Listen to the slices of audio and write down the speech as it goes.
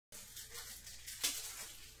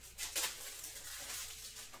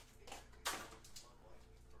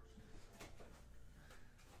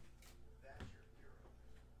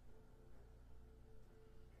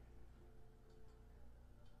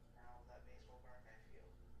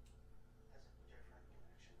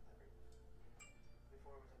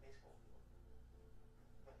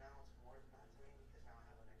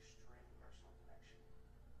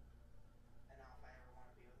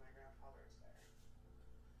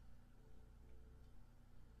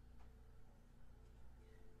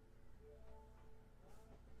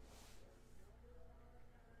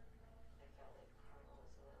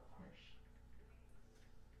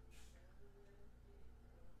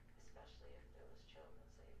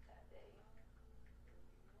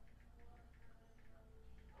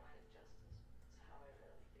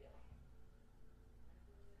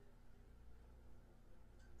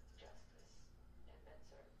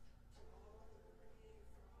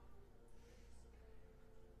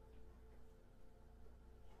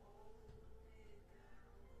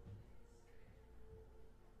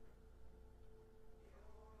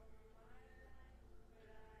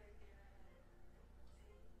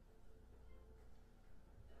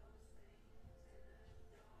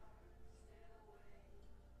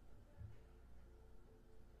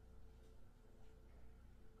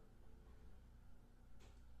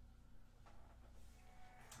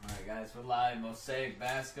Alright guys, we're live. Mosaic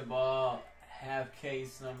basketball, half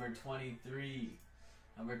case number 23.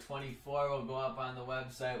 Number 24 will go up on the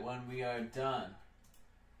website when we are done.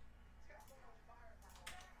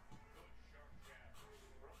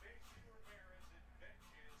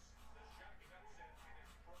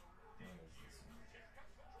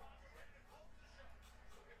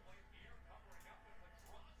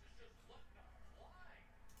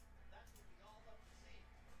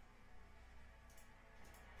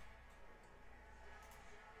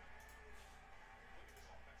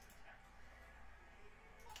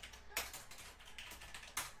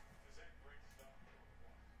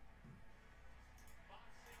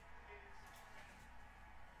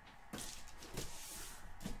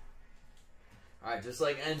 Alright, just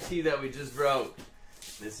like NT that we just wrote,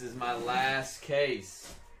 this is my last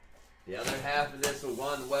case. The other half of this will go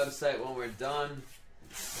on the website when we're done.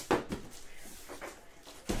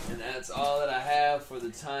 And that's all that I have for the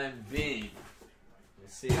time being. We'll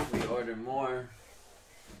see if we order more.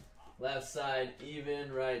 Left side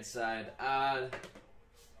even, right side odd.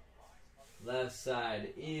 Left side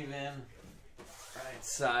even. Right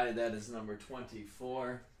side, that is number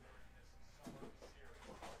 24.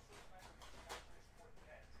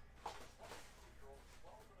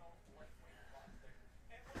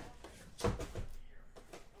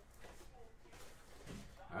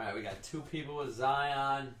 Alright, we got two people with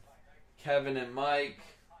Zion, Kevin and Mike.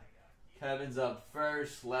 Kevin's up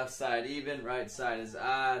first, left side even, right side is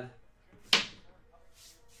odd.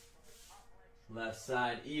 Left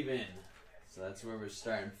side even. So that's where we're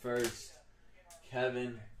starting first.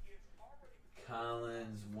 Kevin,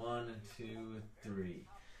 Collins, 1, 2, 3.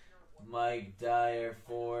 Mike, Dyer,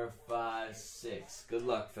 4, 5, 6. Good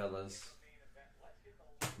luck, fellas.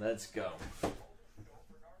 Let's go.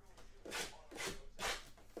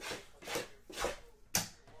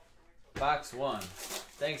 Box 1.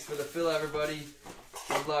 Thanks for the fill, everybody.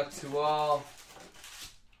 Good luck to all.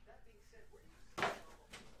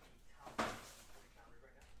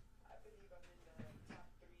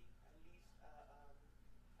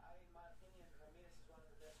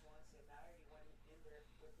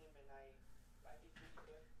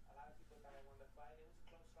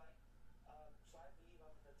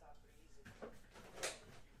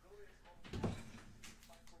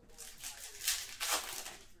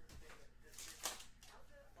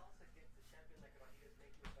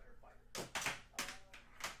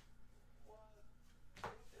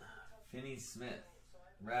 Finney Smith,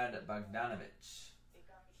 Rad Bogdanovich.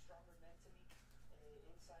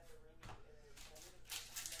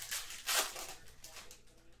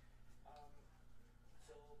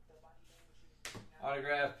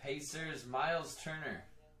 Autograph Pacers, Miles Turner.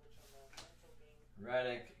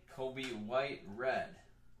 Redick, Kobe White, red.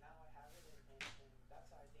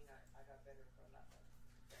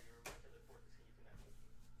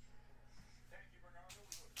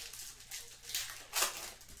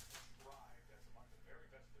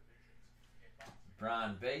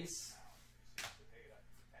 Bron base.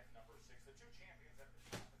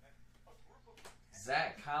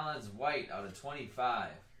 Zach Collins white out of 25.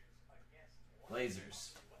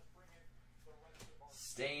 Blazers.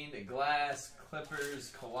 Stained glass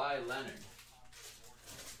Clippers Kawhi Leonard.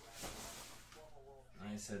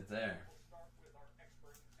 Nice hit there.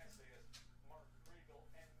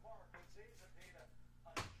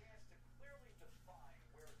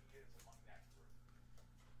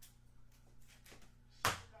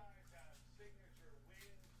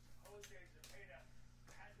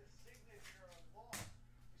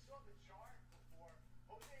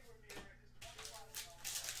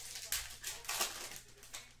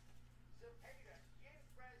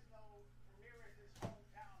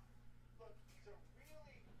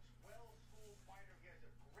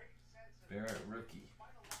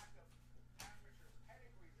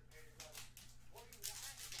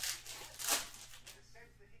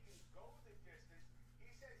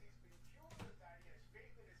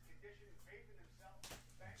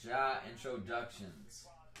 introductions.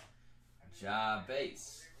 Ja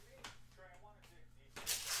base.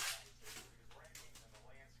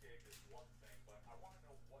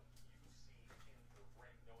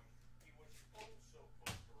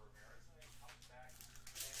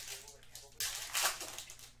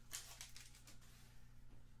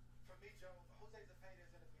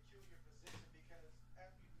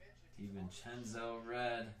 DiVincenzo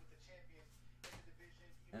red.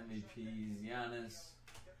 MVP's Giannis.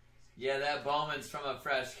 Yeah, that Bowman's from a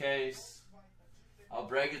fresh case. I'll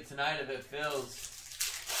break it tonight if it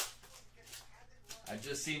fills. I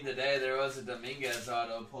just seen today there was a Dominguez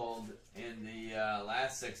auto pulled in the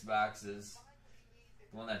last 6 boxes.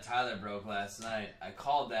 The one that Tyler broke last night. I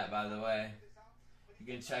called that, by the way. You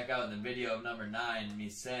can check out in the video of number 9 me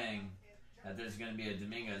saying that there's going to be a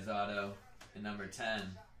Dominguez auto in number 10.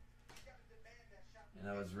 And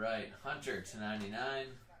I was right. Hunter to 99.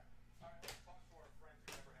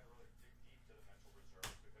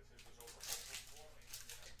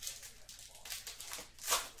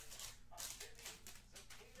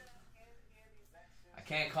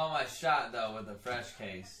 I can't call my shot, though, with a fresh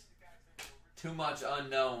case. Too much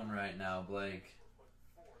unknown right now, Blake.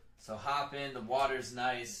 So hop in. The water's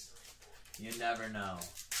nice. You never know.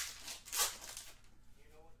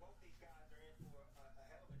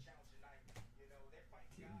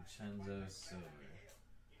 DiVincenzo silver.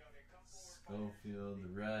 Schofield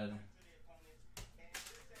the red.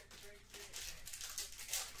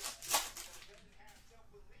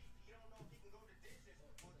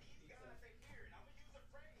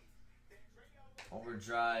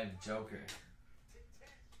 Overdrive Joker.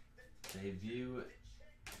 Debut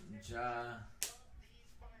Ja.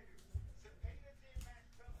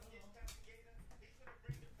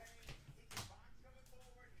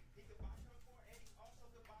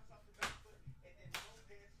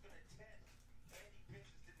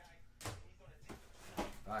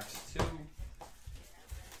 Box 2.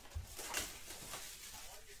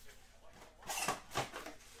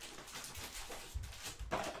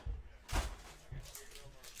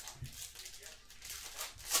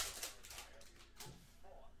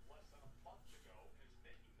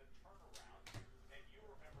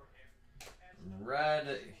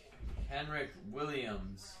 Red Henrik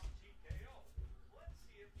Williams.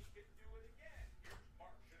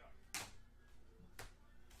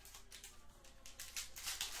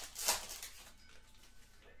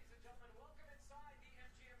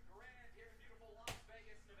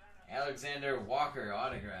 Alexander Walker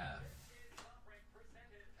autograph.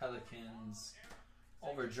 Pelicans.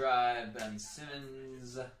 Overdrive Ben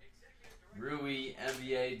Simmons. Rui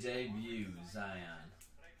NBA debut Zion.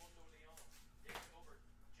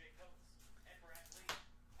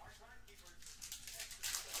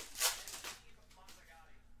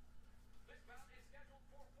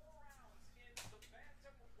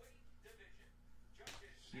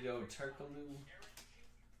 Hito Turkoglu.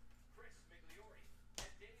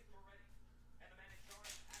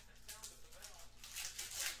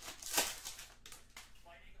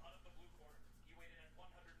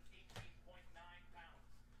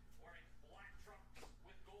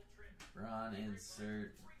 Ron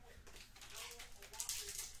insert.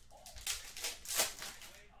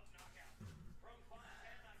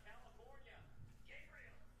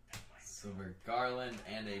 Silver Garland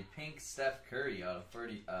and a pink Steph Curry out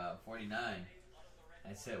of 49.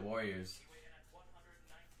 Nice hit, Warriors.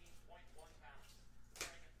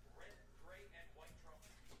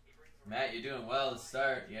 Matt, you're doing well to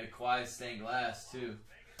start. You had Kawhi stained glass too.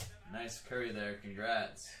 Nice Curry there.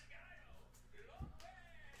 Congrats.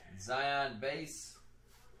 Zion base.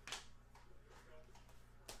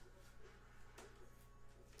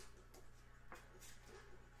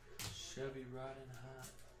 Chevy riding hot.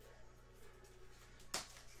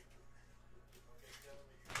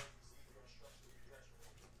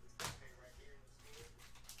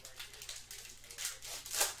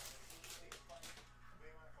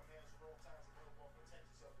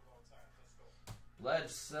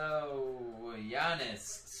 Bledsoe,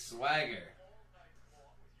 Giannis, Swagger.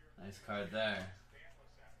 Nice card there.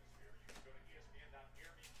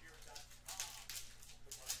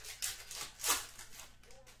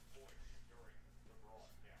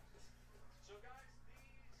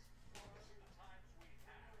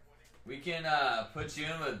 We can put you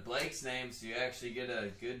in with Blake's name so you actually get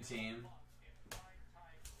a good team.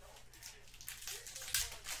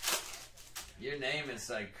 Your name is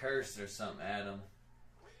like cursed or something, Adam.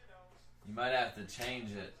 You might have to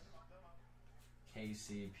change it.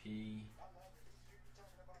 KCP.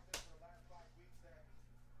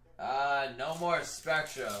 No more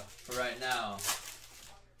Spectra for right now.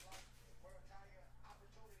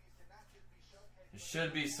 There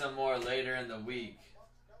should be some more later in the week.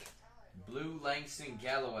 Blue Langston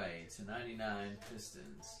Galloway to 99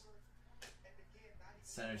 Pistons.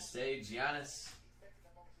 Center stage, Giannis.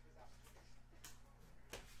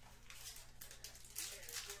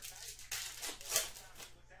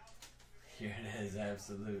 Here it is,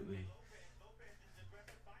 absolutely.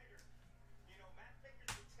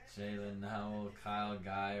 Jalen Howell, Kyle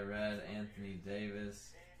Guy, red, Anthony Davis.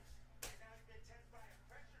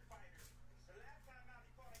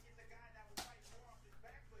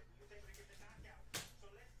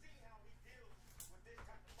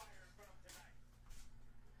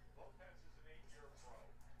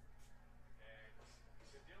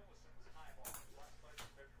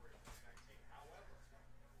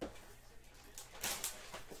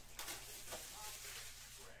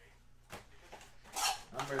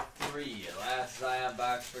 Number 3, last Zion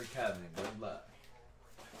box for Kevin. Good luck.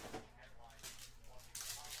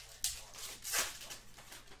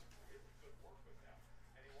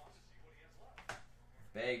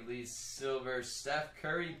 Bagley silver, Steph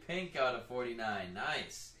Curry pink out of 49.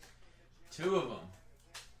 Nice. 2 of them.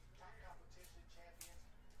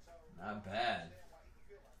 Not bad.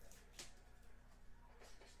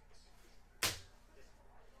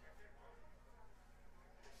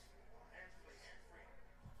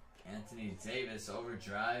 Anthony Davis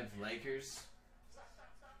overdrive, Lakers.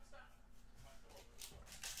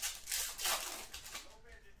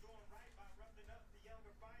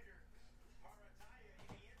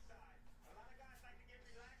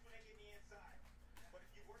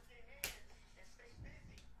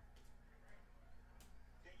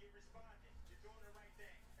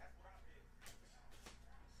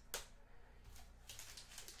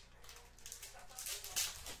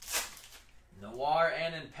 Noir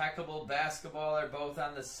and Impeccable Basketball are both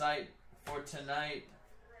on the site for tonight.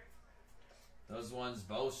 Those ones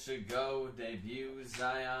both should go. Debut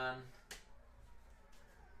Zion.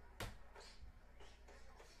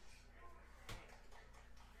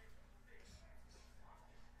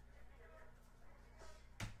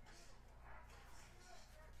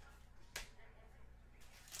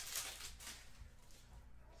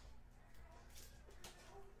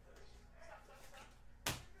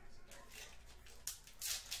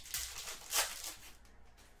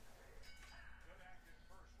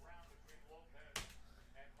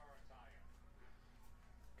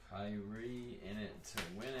 Kyrie in it to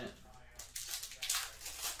win it.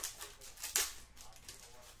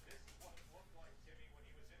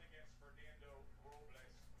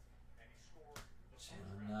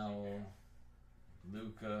 Jalen Howell,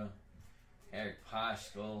 Luka, Eric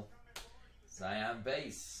Paschal, Zion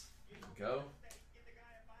base. There we go.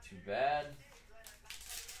 Too bad.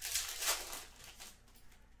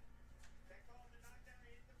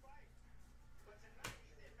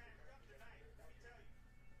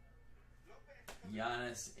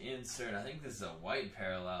 Giannis insert. I think this is a white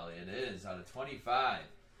parallel. It is. Out of 25.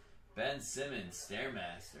 Ben Simmons,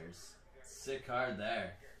 Stairmasters. Sick card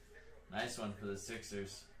there. Nice one for the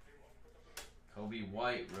Sixers. Kobe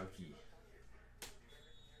White, rookie.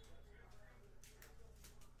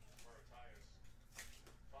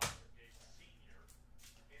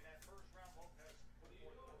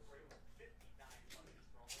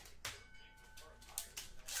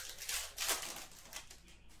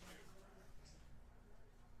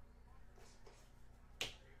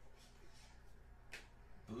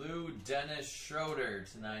 Blue Dennis Schroeder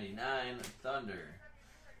to 99 Thunder.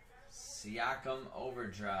 Siakam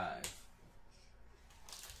overdrive.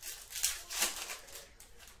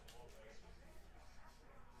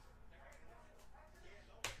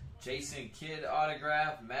 Jason Kidd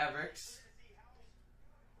autograph Mavericks.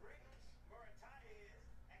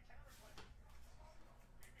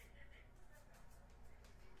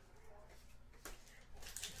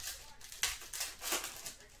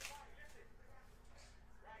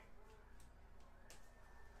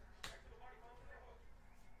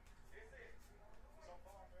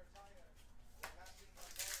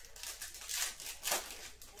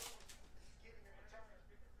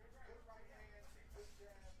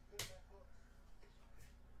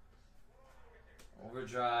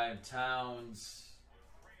 Overdrive, Towns.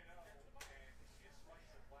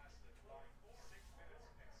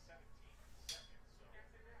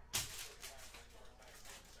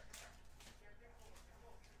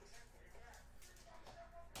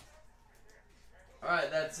 Alright,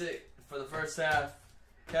 that's it for the first half.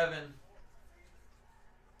 Kevin,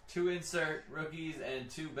 2 insert rookies and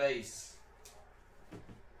 2 base.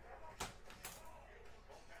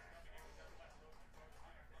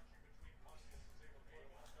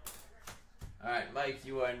 Alright, Mike,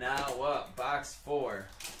 you are now up. Box 4.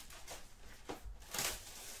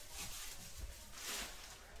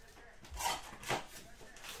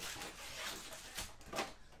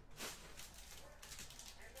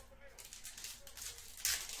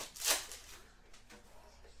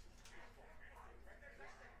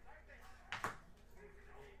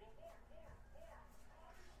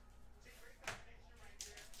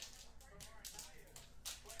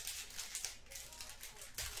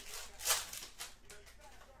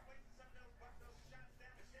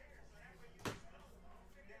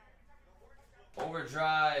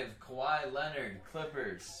 Overdrive, Kawhi Leonard,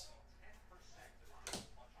 Clippers.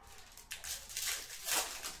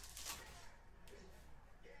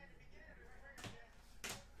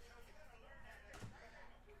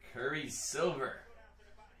 Curry Silver.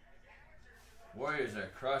 Warriors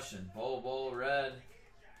are crushing. Bol Red.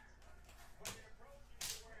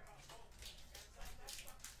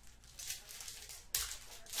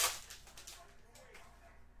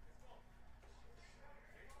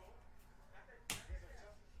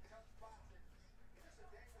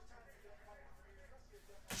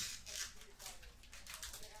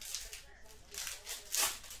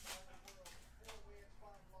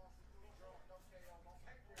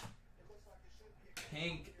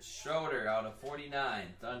 Pink Schroeder out of 49,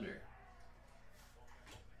 Thunder.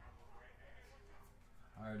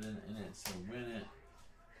 Harden in it to win it.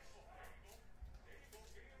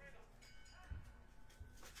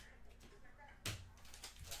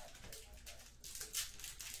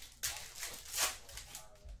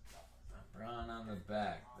 LeBron on the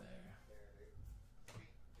back there.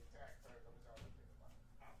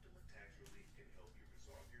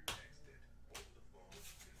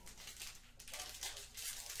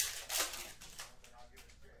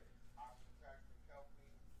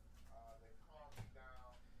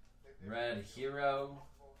 Red Hero.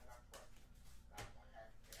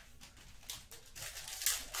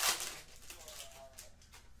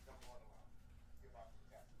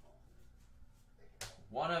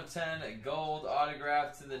 One of 10 gold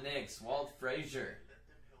autograph to the Knicks. Walt Frazier.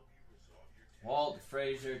 Walt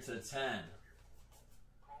Frazier to 10.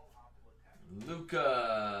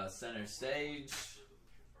 Luka center stage.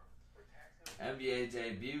 NBA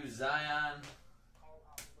debut Zion.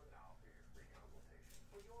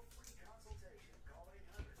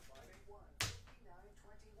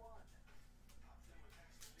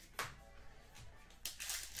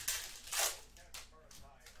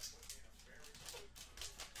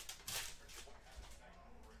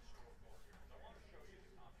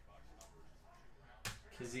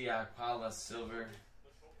 Akpala Silver.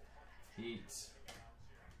 Heat.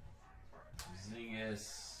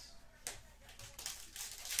 Zingas.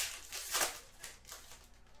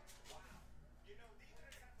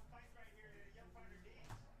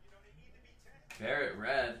 Barrett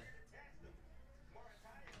Red.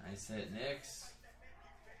 Nice hit, Knicks.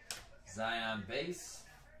 Zion base.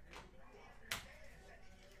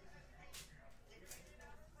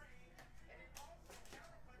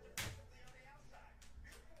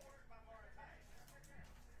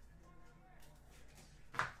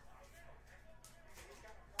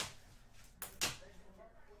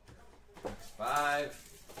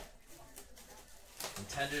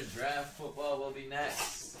 Contenders Draft Football will be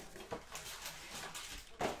next.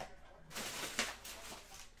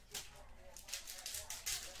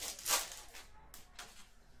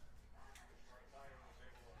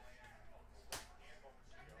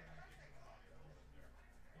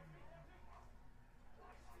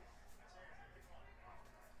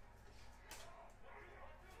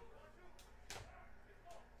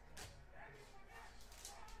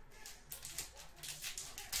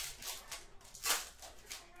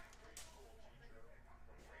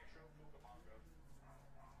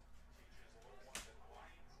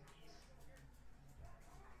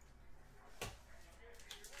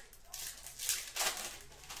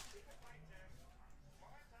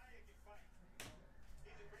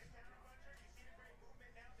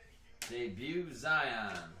 Debut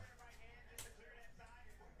Zion.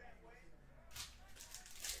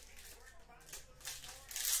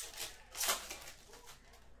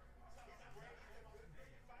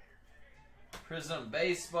 Prism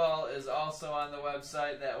Baseball is also on the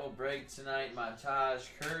website. That will break tonight. Montage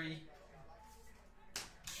Curry.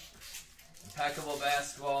 Impeccable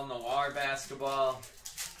Basketball, Noir Basketball.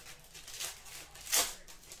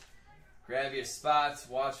 Grab your spots.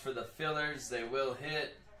 Watch for the fillers. They will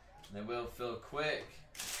hit. They will fill quick.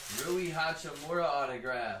 Rui Hachimura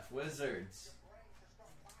autograph. Wizards.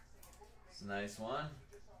 It's a nice one.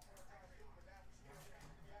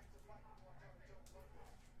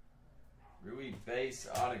 Rui base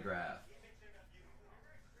autograph.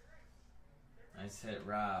 Nice hit,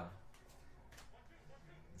 Rob.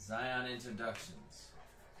 Zion introductions.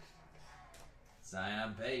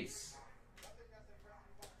 Zion base.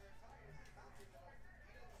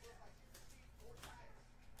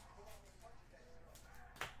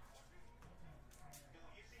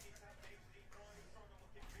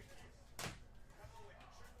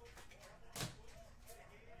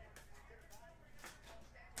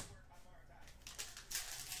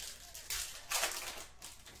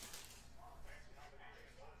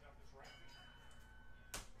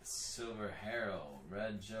 Silver Harrell.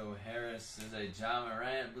 Red Joe Harris is a John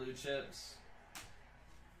Morant blue chips.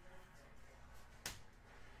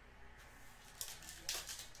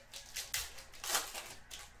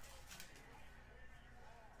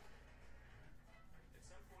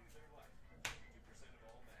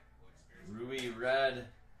 Rui Red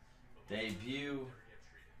debut.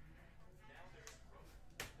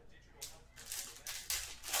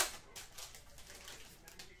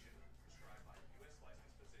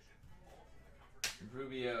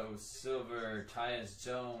 Rubio Silver, Tyus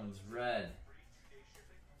Jones Red.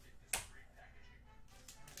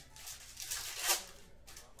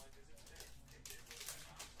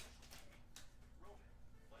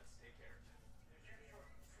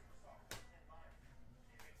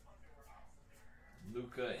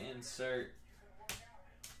 Luka insert.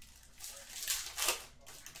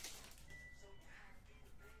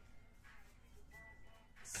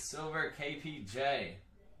 Silver KPJ.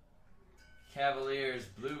 Cavaliers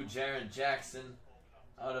blue Jaren Jackson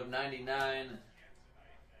out of 99.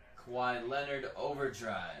 Kawhi Leonard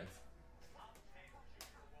overdrive.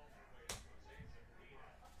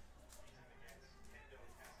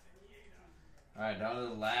 Alright, down to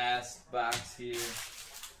the last box here.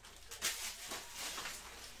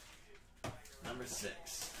 Number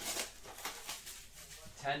 6.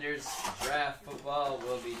 Contenders draft football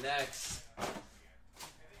will be next.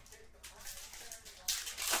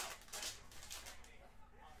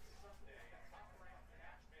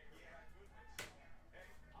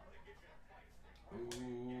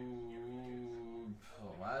 Ooh,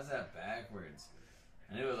 oh, why is that backwards?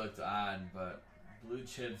 I knew it looked odd, but blue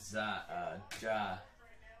chip Za. You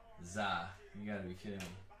gotta be kidding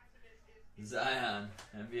me. Zion,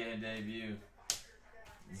 NBA debut.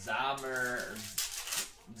 Zomer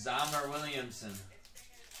Williamson.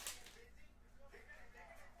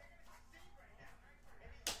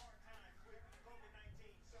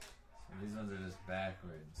 So these ones are just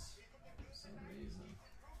backwards for some reason.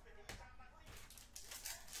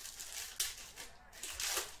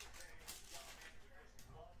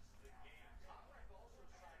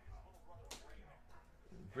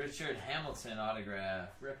 Richard Hamilton autograph.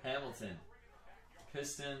 Rip Hamilton.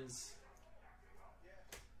 Pistons.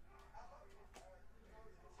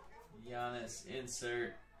 Giannis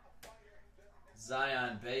insert.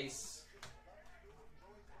 Zion base.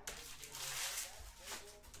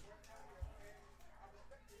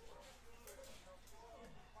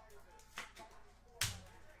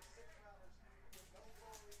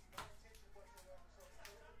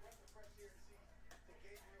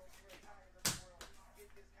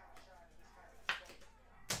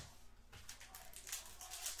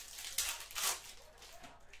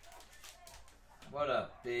 What a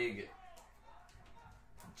big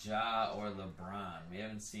Ja or LeBron. We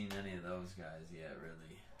haven't seen any of those guys yet,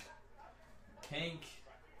 really. Pink,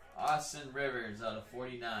 Austin Rivers out of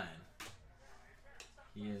 49.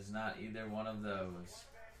 He is not either one of those.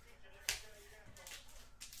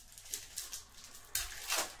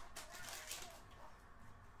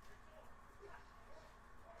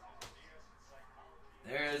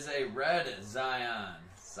 There is a red Zion.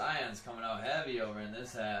 Zion's coming out heavy over in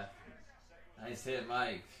this half. Nice hit,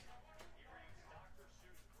 Mike.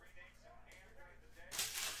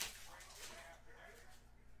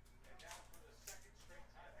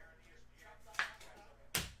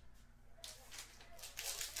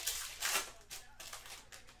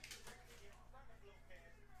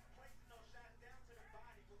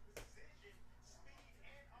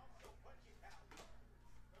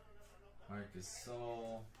 Marcus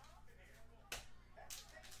Sol.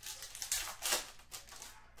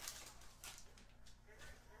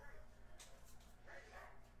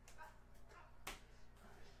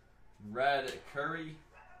 Red Curry.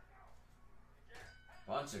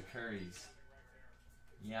 Bunch of Currys.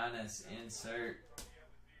 Giannis insert.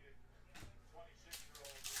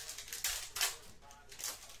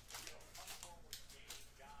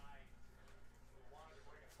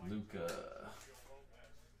 Luka.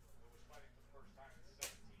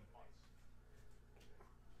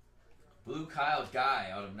 Blue Kyle Guy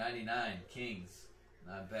out of 99. Kings.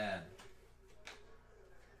 Not bad.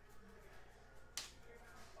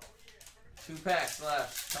 2 packs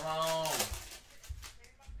left. Come on.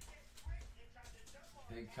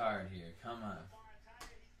 Big card here. Come on.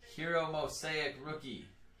 Hero Mosaic rookie.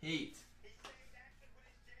 Heat.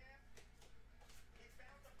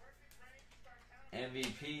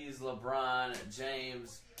 MVPs LeBron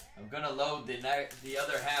James. I'm going to load the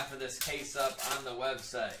other half of this case up on the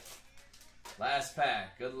website. Last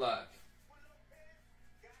pack. Good luck.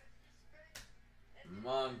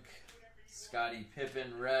 Monk. Scottie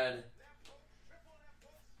Pippen red.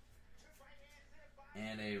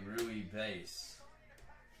 and a Rui base.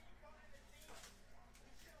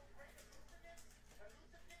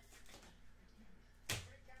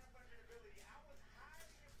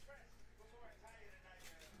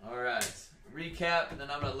 Alright, recap, and then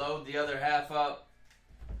I'm going to load the other half up.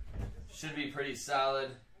 Should be pretty solid.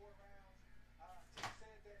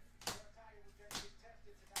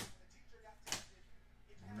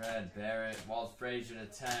 Red, Barrett, Walt Frazier to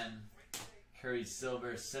 10, Curry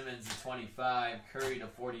Silver, Simmons to 25, Curry to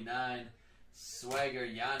 49, Swagger,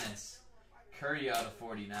 Giannis, Curry out of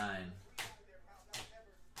 49.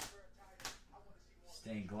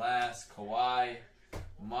 Stained glass, Kawhi,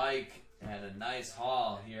 Mike, and a nice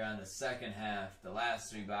haul here on the second half, the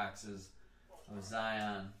last 3 boxes of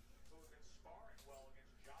Zion.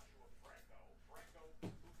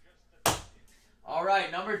 All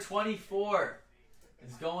right, number 24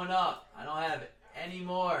 is going up. I don't have any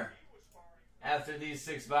more after these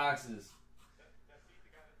 6 boxes.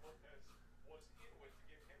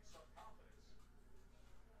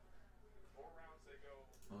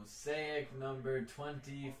 Mosaic number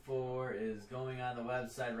 24 is going on the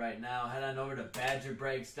website right now. Head on over to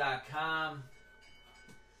BadgerBreaks.com,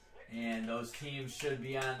 and those teams should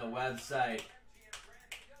be on the website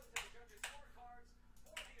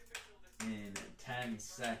in 10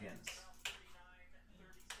 seconds.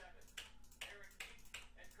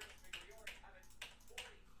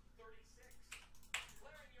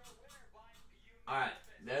 Alright,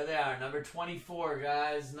 there they are. Number 24,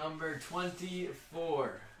 guys. Number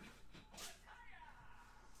 24.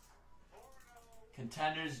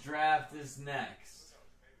 Contenders draft is next.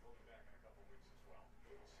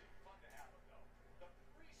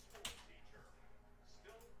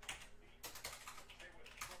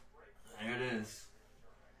 There it is.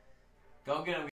 Go get him.